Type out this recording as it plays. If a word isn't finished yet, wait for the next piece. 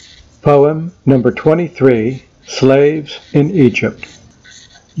Poem number 23, Slaves in Egypt.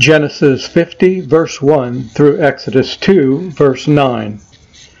 Genesis 50, verse 1 through Exodus 2, verse 9.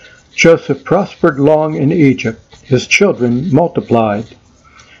 Joseph prospered long in Egypt. His children multiplied.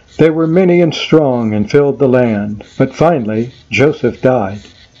 They were many and strong and filled the land, but finally Joseph died.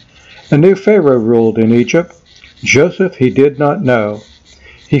 A new Pharaoh ruled in Egypt. Joseph he did not know.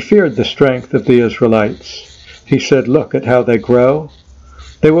 He feared the strength of the Israelites. He said, "Look at how they grow.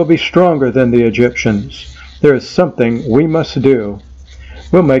 They will be stronger than the Egyptians. There is something we must do.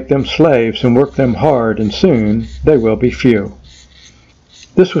 We'll make them slaves and work them hard, and soon they will be few."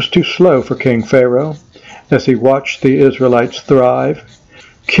 This was too slow for King Pharaoh, as he watched the Israelites thrive.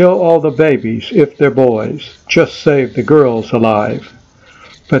 Kill all the babies if they're boys, just save the girls alive.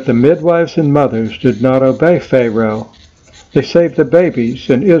 But the midwives and mothers did not obey Pharaoh. They saved the babies,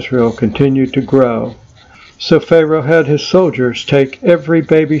 and Israel continued to grow. So Pharaoh had his soldiers take every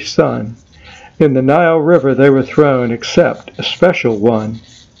baby son. In the Nile River they were thrown, except a special one.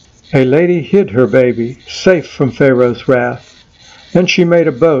 A lady hid her baby, safe from Pharaoh's wrath. Then she made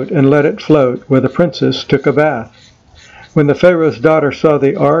a boat and let it float, where the princess took a bath. When the Pharaoh's daughter saw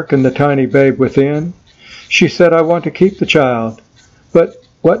the ark and the tiny babe within, she said, "I want to keep the child, but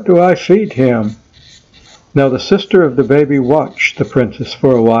what do I feed him?" Now the sister of the baby watched the princess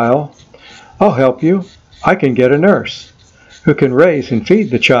for a while. "I'll help you. I can get a nurse who can raise and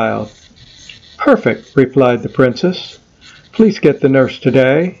feed the child." "Perfect," replied the princess. "Please get the nurse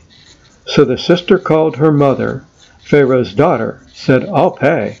today." So the sister called her mother. Pharaoh's daughter said, "I'll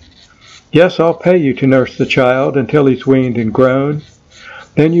pay." "Yes, I'll pay you to nurse the child until he's weaned and grown.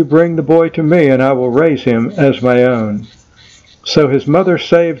 Then you bring the boy to me, and I will raise him as my own." So his mother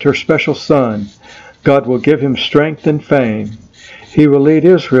saved her special son. God will give him strength and fame. He will lead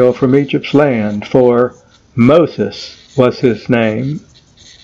Israel from Egypt's land, for Moses was his name.